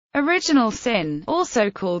Original sin,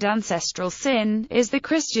 also called ancestral sin, is the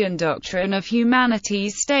Christian doctrine of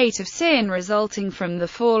humanity's state of sin resulting from the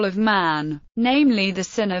fall of man, namely the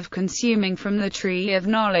sin of consuming from the tree of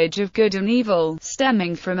knowledge of good and evil,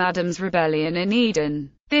 stemming from Adam's rebellion in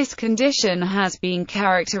Eden. This condition has been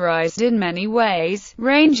characterized in many ways,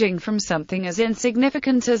 ranging from something as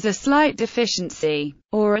insignificant as a slight deficiency,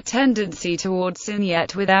 or a tendency towards sin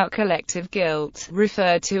yet without collective guilt,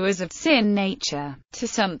 referred to as of sin nature, to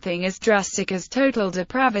something as drastic as total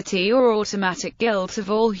depravity or automatic guilt of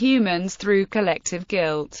all humans through collective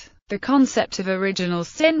guilt. The concept of original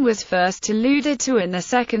sin was first alluded to in the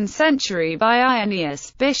 2nd century by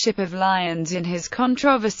Irenaeus, Bishop of Lyons, in his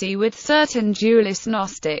controversy with certain dualist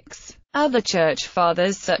Gnostics. Other church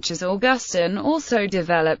fathers such as Augustine also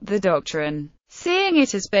developed the doctrine, seeing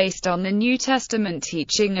it as based on the New Testament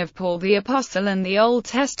teaching of Paul the Apostle and the Old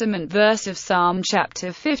Testament verse of Psalm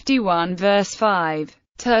chapter 51 verse 5.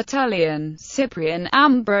 Tertullian, Cyprian,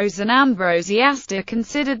 Ambrose and Ambrosiaster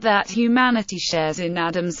considered that humanity shares in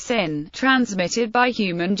Adam's sin, transmitted by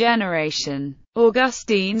human generation.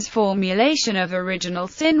 Augustine's formulation of original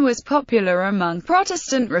sin was popular among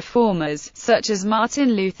Protestant reformers, such as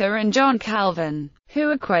Martin Luther and John Calvin,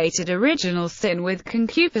 who equated original sin with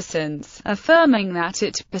concupiscence, affirming that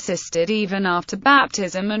it persisted even after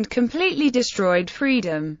baptism and completely destroyed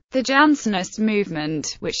freedom. The Jansenist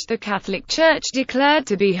movement, which the Catholic Church declared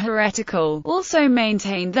to be heretical, also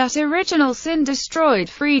maintained that original sin destroyed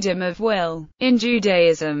freedom of will. In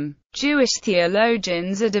Judaism, Jewish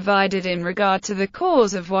theologians are divided in regard to the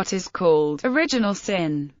cause of what is called original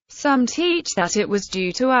sin. Some teach that it was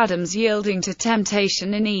due to Adam's yielding to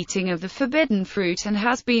temptation in eating of the forbidden fruit and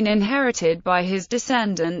has been inherited by his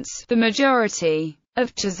descendants. The majority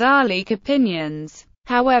of Chazalic opinions,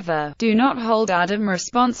 however, do not hold Adam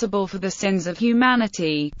responsible for the sins of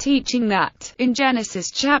humanity, teaching that, in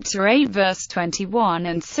Genesis chapter 8 verse 21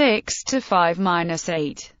 and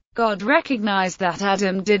 6-5-8, God recognized that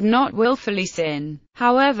Adam did not willfully sin.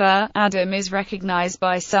 However, Adam is recognized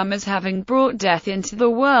by some as having brought death into the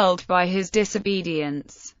world by his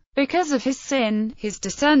disobedience. Because of his sin, his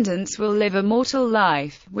descendants will live a mortal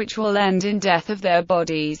life, which will end in death of their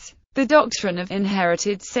bodies. The doctrine of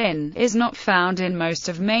inherited sin is not found in most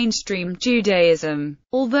of mainstream Judaism,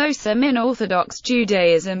 although some in Orthodox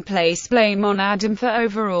Judaism place blame on Adam for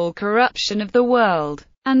overall corruption of the world.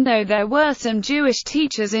 And though there were some Jewish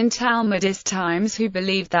teachers in Talmudist times who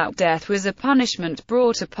believed that death was a punishment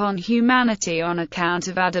brought upon humanity on account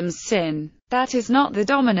of Adam's sin, that is not the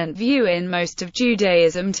dominant view in most of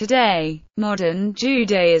Judaism today. Modern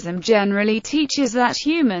Judaism generally teaches that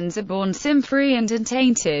humans are born sin-free and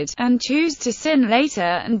untainted, and choose to sin later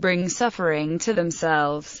and bring suffering to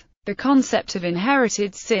themselves. The concept of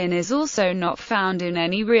inherited sin is also not found in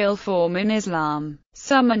any real form in Islam.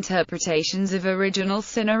 Some interpretations of original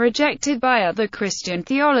sin are rejected by other Christian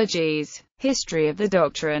theologies. History of the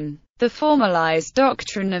doctrine. The formalized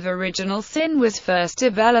doctrine of original sin was first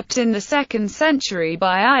developed in the 2nd century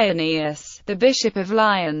by Irenaeus, the Bishop of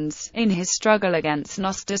Lyons, in his struggle against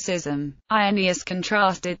Gnosticism. Irenaeus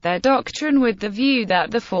contrasted their doctrine with the view that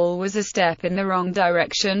the fall was a step in the wrong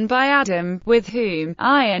direction by Adam, with whom,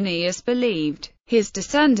 Irenaeus believed, his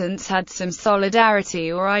descendants had some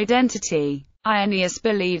solidarity or identity. Irenaeus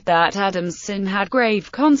believed that Adam's sin had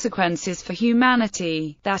grave consequences for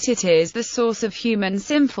humanity, that it is the source of human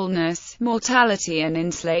sinfulness, mortality and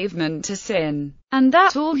enslavement to sin, and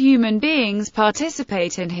that all human beings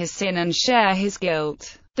participate in his sin and share his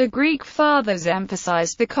guilt. The Greek fathers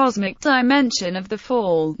emphasized the cosmic dimension of the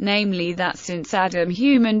fall, namely that since Adam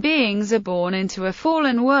human beings are born into a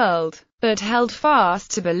fallen world, but held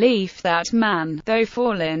fast to belief that man, though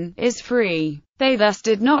fallen, is free. They thus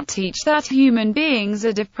did not teach that human beings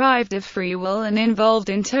are deprived of free will and involved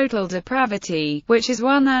in total depravity, which is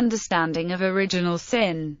one understanding of original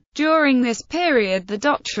sin. During this period, the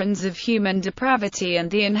doctrines of human depravity and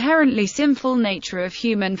the inherently sinful nature of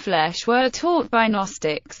human flesh were taught by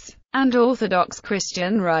Gnostics, and Orthodox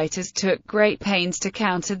Christian writers took great pains to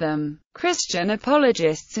counter them. Christian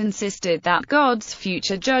apologists insisted that God's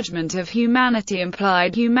future judgment of humanity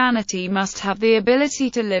implied humanity must have the ability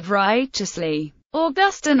to live righteously.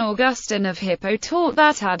 Augustine of Hippo taught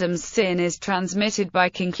that Adam's sin is transmitted by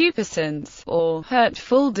concupiscence, or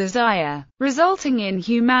hurtful desire, resulting in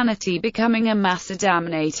humanity becoming a mass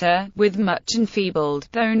damnator, with much enfeebled,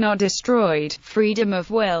 though not destroyed, freedom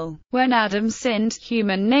of will. When Adam sinned,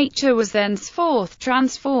 human nature was thenceforth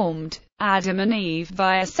transformed. Adam and Eve,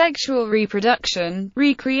 via sexual reproduction,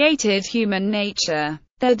 recreated human nature.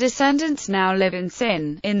 Their descendants now live in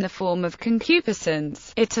sin, in the form of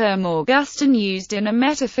concupiscence, a term Augustine used in a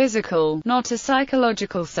metaphysical, not a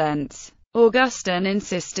psychological sense. Augustine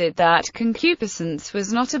insisted that concupiscence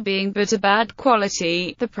was not a being but a bad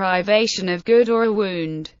quality, the privation of good or a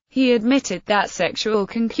wound. He admitted that sexual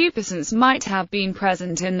concupiscence might have been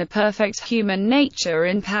present in the perfect human nature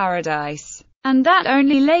in paradise, and that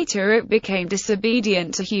only later it became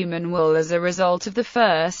disobedient to human will as a result of the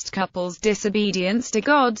first couple's disobedience to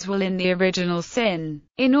God's will in the original sin.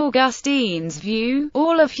 In Augustine's view,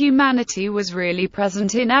 all of humanity was really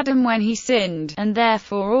present in Adam when he sinned, and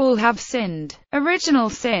therefore all have sinned.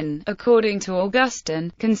 Original sin, according to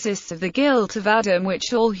Augustine, consists of the guilt of Adam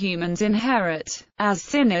which all humans inherit. As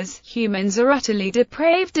sinners, humans are utterly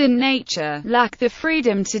depraved in nature, lack the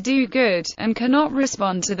freedom to do good, and cannot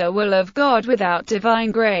respond to the will of God without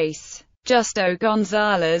divine grace. Justo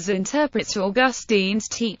Gonzalez interprets Augustine's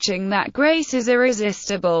teaching that grace is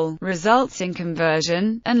irresistible, results in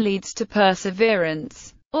conversion, and leads to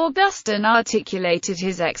perseverance. Augustine articulated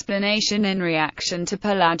his explanation in reaction to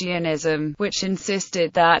Pelagianism, which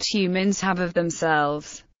insisted that humans have of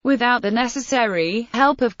themselves, without the necessary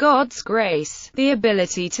help of God's grace, the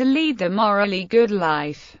ability to lead the morally good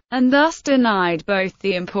life, and thus denied both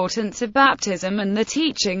the importance of baptism and the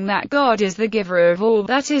teaching that God is the giver of all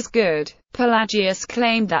that is good. Pelagius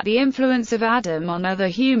claimed that the influence of Adam on other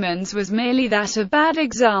humans was merely that of bad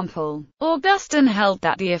example. Augustine held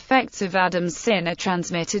that the effects of Adam's sin are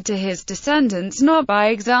transmitted to his descendants not by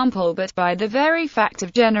example but by the very fact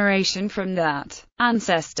of generation from that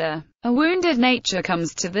ancestor. A wounded nature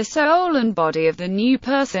comes to the soul and body of the new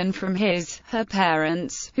person from her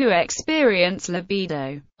parents, who experience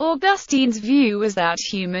libido. Augustine's view was that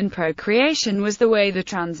human procreation was the way the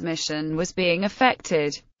transmission was being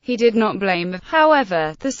affected. He did not blame,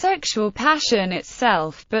 however, the sexual passion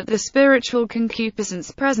itself, but the spiritual concupiscence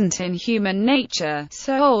present in human nature,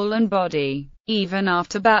 soul and body. Even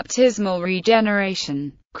after baptismal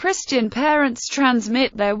regeneration, Christian parents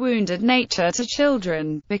transmit their wounded nature to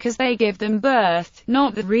children, because they give them birth,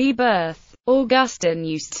 not the rebirth. Augustine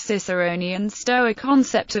used Ciceronian Stoic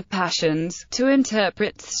concept of passions to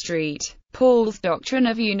interpret St. Paul's doctrine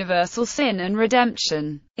of universal sin and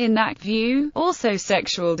redemption. In that view, also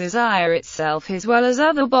sexual desire itself as well as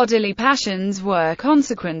other bodily passions were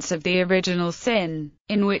consequence of the original sin,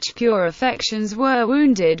 in which pure affections were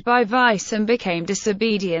wounded by vice and became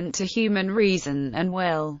disobedient to human reason and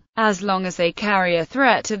will. As long as they carry a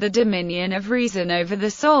threat to the dominion of reason over the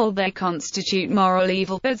soul, they constitute moral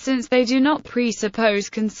evil, but since they do not presuppose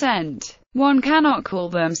consent, one cannot call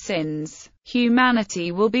them sins.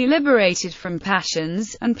 Humanity will be liberated from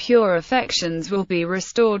passions, and pure affections will be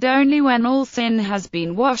restored only when all sin has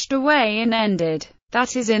been washed away and ended.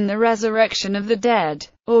 That is in the resurrection of the dead.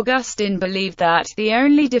 Augustine believed that the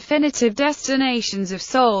only definitive destinations of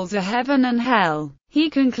souls are heaven and hell. He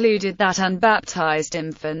concluded that unbaptized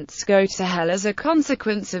infants go to hell as a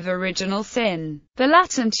consequence of original sin. The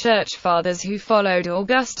Latin Church Fathers who followed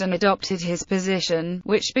Augustine adopted his position,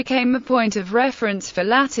 which became a point of reference for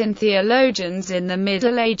Latin theologians in the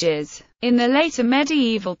Middle Ages. In the later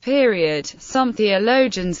medieval period, some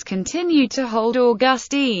theologians continued to hold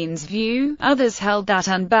Augustine's view, others held that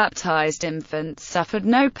unbaptized infants suffered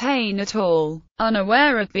no pain at all.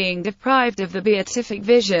 Unaware of being deprived of the beatific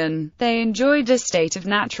vision, they enjoyed a state of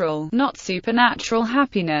natural, not supernatural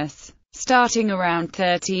happiness. Starting around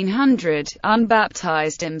 1300,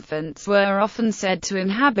 unbaptized infants were often said to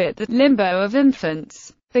inhabit the limbo of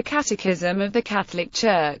infants. The Catechism of the Catholic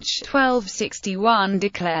Church, 1261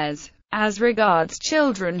 declares, as regards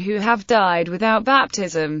children who have died without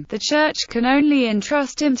baptism, the Church can only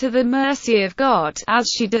entrust him to the mercy of God, as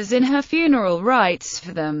she does in her funeral rites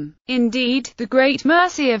for them. Indeed, the great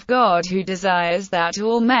mercy of God who desires that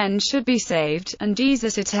all men should be saved, and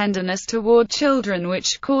Jesus' tenderness toward children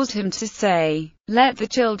which caused him to say, "Let the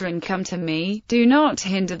children come to me, do not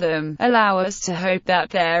hinder them," allow us to hope that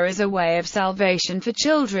there is a way of salvation for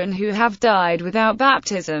children who have died without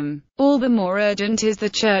baptism. All the more urgent is the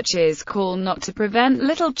Church's call not to prevent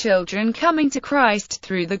little children coming to Christ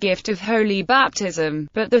through the gift of holy baptism,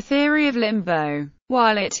 but the theory of limbo,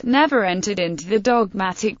 while it never entered into the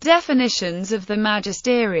dogmatic definitions of the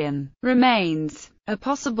magisterium, remains a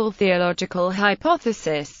possible theological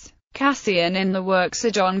hypothesis. Cassian in the work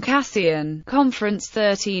Sir John Cassian, Conference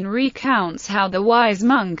 13, recounts how the wise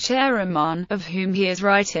monk Chaeremon, of whom he is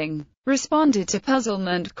writing, responded to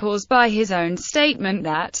puzzlement caused by his own statement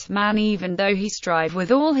that man, even though he strive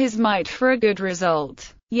with all his might for a good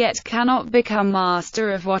result, yet cannot become master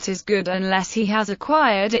of what is good unless he has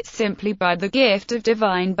acquired it simply by the gift of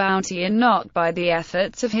divine bounty and not by the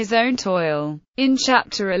efforts of his own toil. In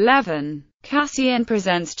Chapter 11, Cassian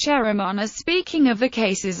presents Cheremon as speaking of the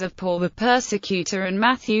cases of Paul the persecutor and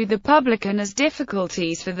Matthew the publican as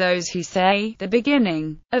difficulties for those who say, the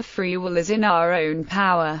beginning of free will is in our own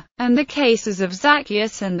power, and the cases of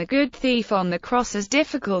Zacchaeus and the good thief on the cross as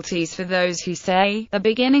difficulties for those who say, the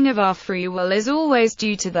beginning of our free will is always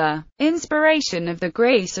due to the inspiration of the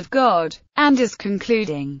grace of God, and as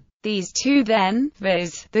concluding, these two then,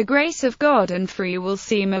 viz., the grace of God and free will,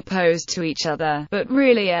 seem opposed to each other, but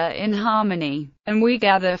really are in harmony, and we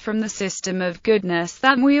gather from the system of goodness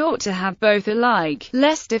that we ought to have both alike,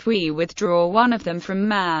 lest if we withdraw one of them from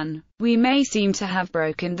man, we may seem to have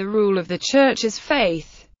broken the rule of the Church's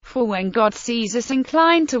faith. For when God sees us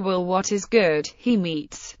inclined to will what is good, he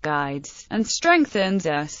meets, guides, and strengthens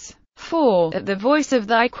us. For, at the voice of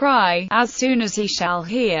thy cry, as soon as he shall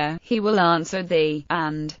hear, he will answer thee,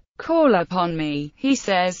 and call upon me, he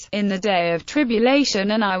says, in the day of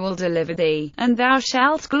tribulation, and I will deliver thee, and thou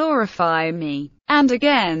shalt glorify me. And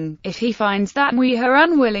again, if he finds that we are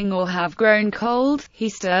unwilling or have grown cold, he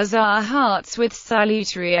stirs our hearts with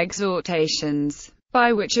salutary exhortations,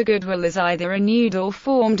 by which a good will is either renewed or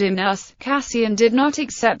formed in us. Cassian did not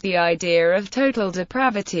accept the idea of total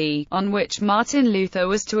depravity, on which Martin Luther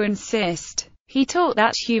was to insist. He taught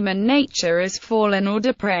that human nature is fallen or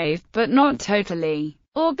depraved, but not totally.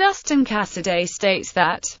 Augustine Cassidy states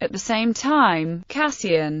that, at the same time,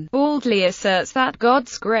 Cassian boldly asserts that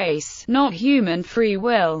God's grace, not human free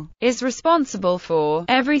will, is responsible for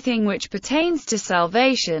everything which pertains to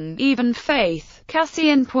salvation, even faith.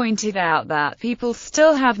 Cassian pointed out that people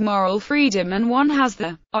still have moral freedom and one has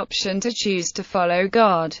the option to choose to follow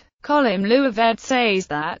God. Colin Louaved says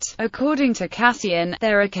that, according to Cassian,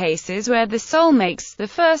 there are cases where the soul makes the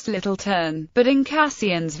first little turn, but in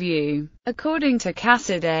Cassian's view, according to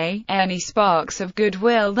Cassidy, any sparks of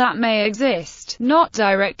goodwill that may exist, not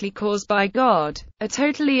directly caused by God, are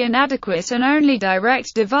totally inadequate, and only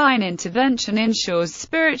direct divine intervention ensures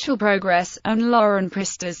spiritual progress. And Lauren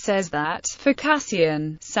Pristas says that, for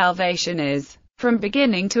Cassian, salvation is, from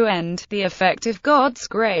beginning to end, the effect of God's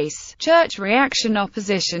grace. Church reaction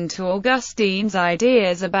opposition to Augustine's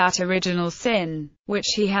ideas about original sin, which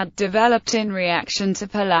he had developed in reaction to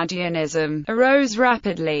Pelagianism, arose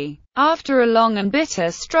rapidly. After a long and bitter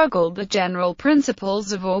struggle, the general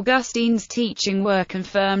principles of Augustine's teaching were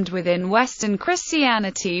confirmed within Western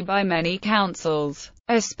Christianity by many councils,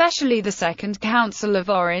 especially the Second Council of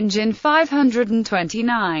Orange in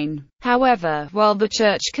 529. However, while the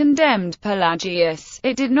Church condemned Pelagius,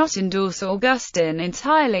 it did not endorse Augustine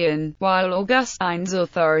entirely, and, while Augustine's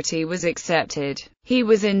authority was accepted, he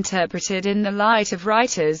was interpreted in the light of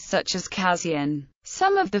writers such as Cassian.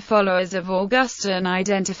 Some of the followers of Augustine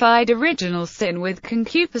identified original sin with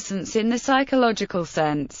concupiscence in the psychological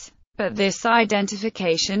sense, but this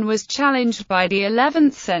identification was challenged by the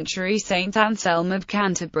 11th century Saint Anselm of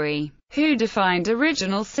Canterbury, who defined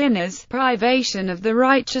original sin as privation of the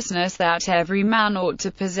righteousness that every man ought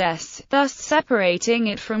to possess, thus separating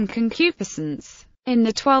it from concupiscence. In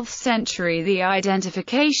the 12th century, the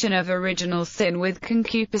identification of original sin with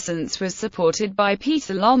concupiscence was supported by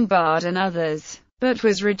Peter Lombard and others, but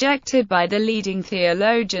was rejected by the leading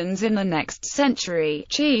theologians in the next century,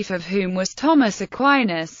 chief of whom was Thomas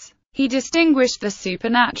Aquinas. He distinguished the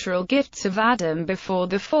supernatural gifts of Adam before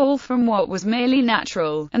the fall from what was merely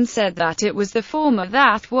natural, and said that it was the former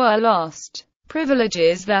that were lost,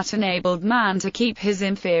 privileges that enabled man to keep his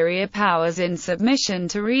inferior powers in submission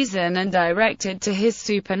to reason and directed to his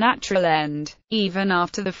supernatural end. Even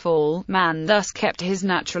after the fall, man thus kept his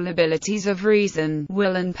natural abilities of reason,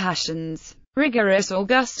 will and passions. Rigorous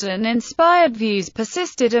Augustine-inspired views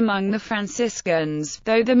persisted among the Franciscans,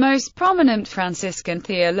 though the most prominent Franciscan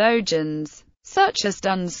theologians, such as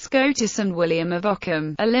Duns Scotus and William of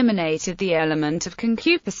Ockham, eliminated the element of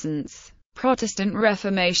concupiscence. Protestant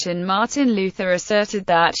Reformation Martin Luther asserted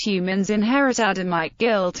that humans inherit Adamite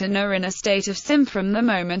guilt and are in a state of sin from the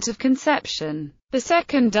moment of conception. The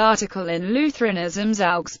second article in Lutheranism's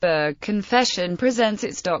Augsburg Confession presents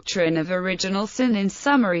its doctrine of original sin in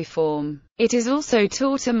summary form. It is also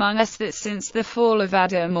taught among us that since the fall of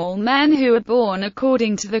Adam, all men who are born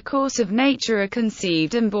according to the course of nature are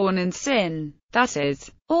conceived and born in sin. That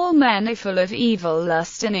is, all men are full of evil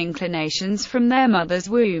lust and inclinations from their mothers'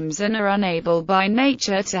 wombs, and are unable by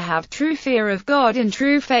nature to have true fear of God and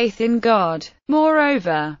true faith in God.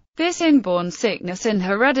 Moreover, this inborn sickness and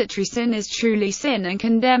hereditary sin is truly sin, and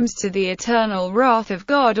condemns to the eternal wrath of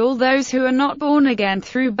God all those who are not born again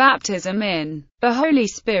through baptism in the Holy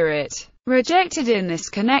Spirit. Rejected in this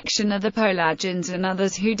connection are the Pelagians and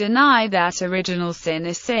others who deny that original sin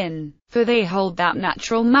is sin, for they hold that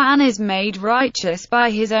natural man is made righteous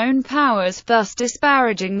by his own powers, thus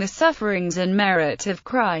disparaging the sufferings and merit of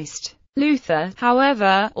Christ. Luther,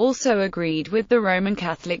 however, also agreed with the Roman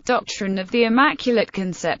Catholic doctrine of the Immaculate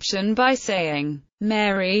Conception by saying,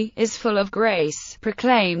 Mary is full of grace,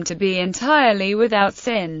 proclaimed to be entirely without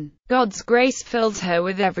sin. God's grace fills her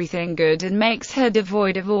with everything good and makes her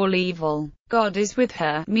devoid of all evil. God is with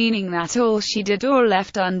her, meaning that all she did or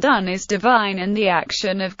left undone is divine and the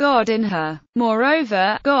action of God in her.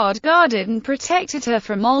 Moreover, God guarded and protected her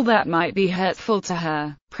from all that might be hurtful to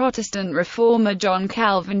her. Protestant reformer John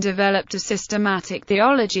Calvin developed a systematic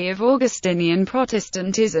theology of Augustinian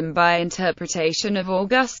Protestantism by interpretation of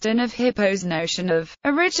Augustine of Hippo's notion of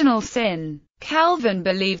original sin. Calvin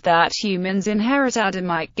believed that humans inherit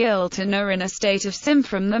Adamite guilt and are in a state of sin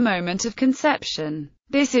from the moment of conception.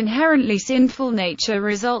 This inherently sinful nature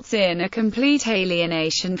results in a complete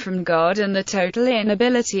alienation from God and the total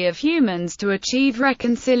inability of humans to achieve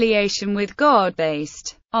reconciliation with God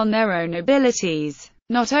based on their own abilities.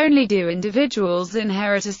 Not only do individuals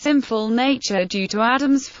inherit a sinful nature due to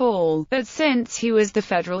Adam's fall, but since he was the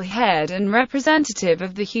federal head and representative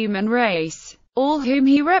of the human race, all whom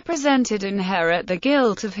he represented inherit the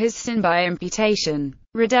guilt of his sin by imputation.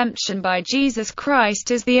 Redemption by Jesus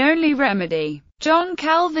Christ is the only remedy. John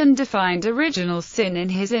Calvin defined original sin in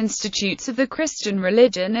his Institutes of the Christian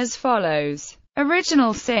Religion as follows.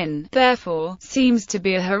 Original sin, therefore, seems to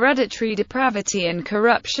be a hereditary depravity and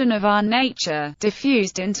corruption of our nature,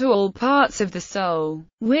 diffused into all parts of the soul,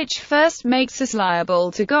 which first makes us liable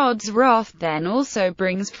to God's wrath, then also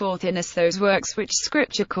brings forth in us those works which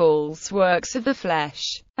Scripture calls works of the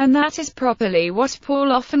flesh, and that is properly what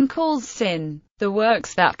Paul often calls sin. The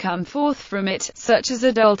works that come forth from it, such as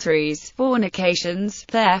adulteries, fornications,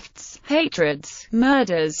 thefts, hatreds,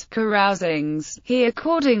 murders, carousings, he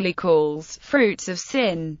accordingly calls fruits of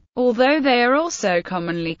sin, although they are also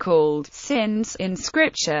commonly called sins in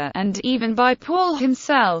Scripture, and even by Paul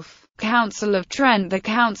himself. Council of Trent. The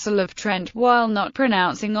Council of Trent, while not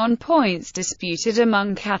pronouncing on points disputed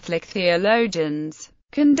among Catholic theologians,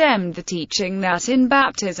 condemned the teaching that in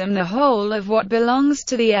baptism the whole of what belongs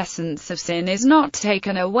to the essence of sin is not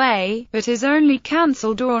taken away, but is only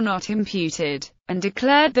cancelled or not imputed, and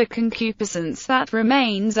declared the concupiscence that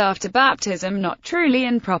remains after baptism not truly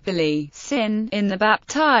and properly sin in the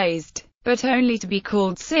baptized, but only to be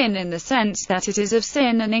called sin in the sense that it is of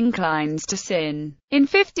sin and inclines to sin. In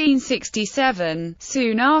 1567,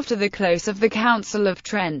 soon after the close of the Council of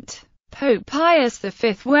Trent, Pope Pius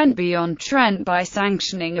V went beyond Trent by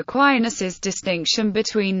sanctioning Aquinas's distinction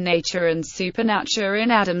between nature and supernature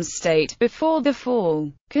in Adam's state before the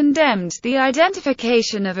fall, condemned the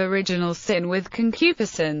identification of original sin with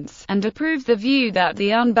concupiscence, and approved the view that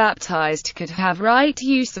the unbaptized could have right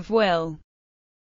use of will.